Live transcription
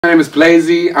My name is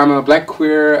Blazey. I'm a black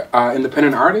queer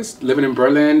independent artist living in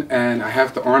Berlin, and I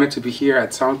have the honor to be here at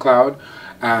SoundCloud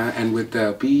and with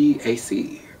the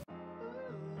BAC.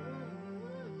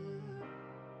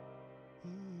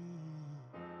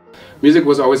 Music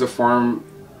was always a form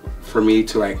for me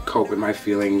to like cope with my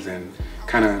feelings and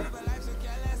kind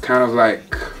of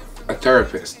like a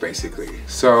therapist basically.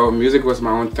 So music was my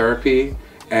own therapy,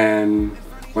 and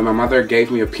when my mother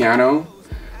gave me a piano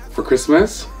for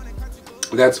Christmas,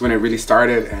 that's when it really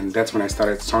started, and that's when I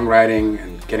started songwriting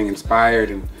and getting inspired.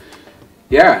 And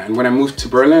yeah, and when I moved to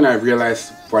Berlin, I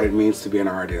realized what it means to be an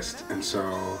artist. And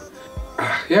so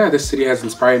yeah, this city has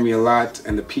inspired me a lot,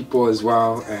 and the people as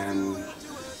well. And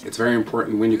it's very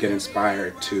important when you get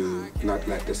inspired to not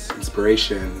let this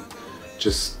inspiration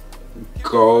just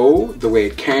go the way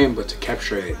it came, but to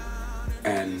capture it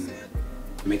and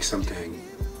make something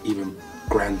even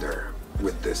grander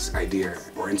with this idea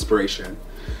or inspiration.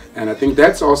 And I think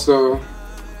that's also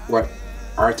what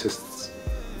artists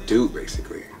do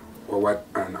basically, or what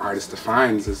an artist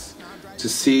defines, is to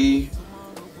see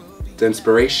the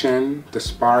inspiration, the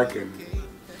spark, and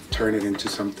turn it into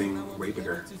something way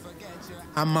bigger.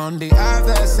 I'm on the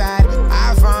other side,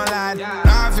 I found out,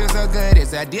 love feels so good,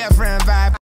 it's a different vibe.